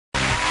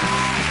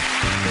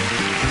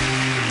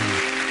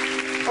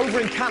Over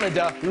in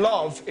Canada,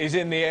 love is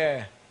in the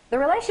air. The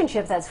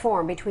relationship that's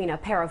formed between a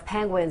pair of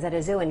penguins at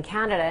a zoo in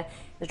Canada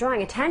is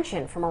drawing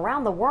attention from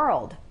around the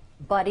world.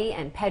 Buddy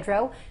and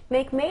Pedro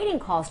make mating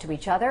calls to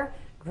each other,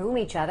 groom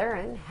each other,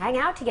 and hang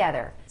out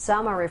together.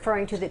 Some are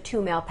referring to the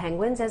two male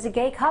penguins as a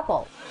gay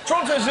couple.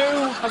 Toronto Zoo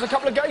has a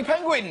couple of gay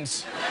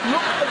penguins. Look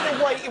at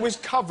the way it was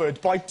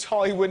covered by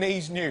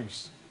Taiwanese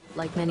news.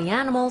 Like many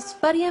animals,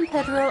 Buddy and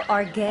Pedro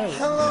are gay.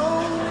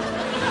 Hello?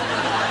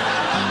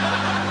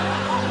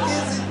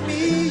 Is it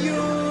me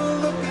you're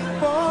looking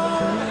for?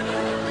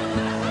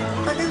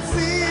 I can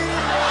see it.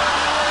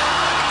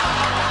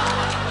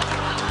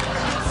 I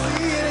can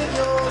see it in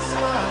your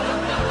smile.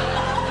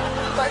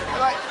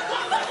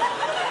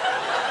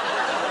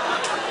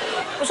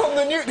 What's on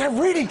the news? They're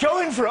really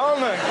going for it,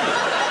 aren't they?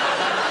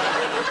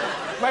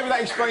 Maybe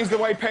that explains the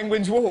way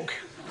penguins walk.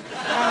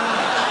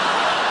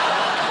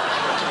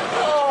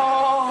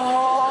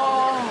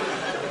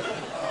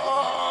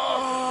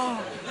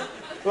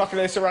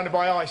 Luckily, they're surrounded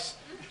by ice.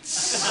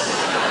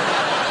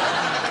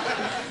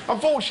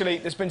 Unfortunately,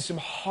 there's been some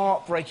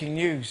heartbreaking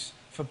news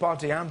for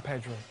Buddy and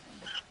Pedro.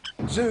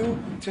 Zoo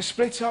to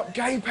split up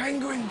gay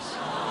penguins.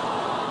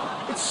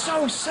 It's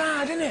so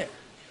sad, isn't it?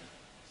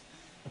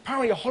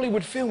 Apparently, a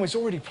Hollywood film is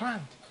already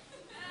planned.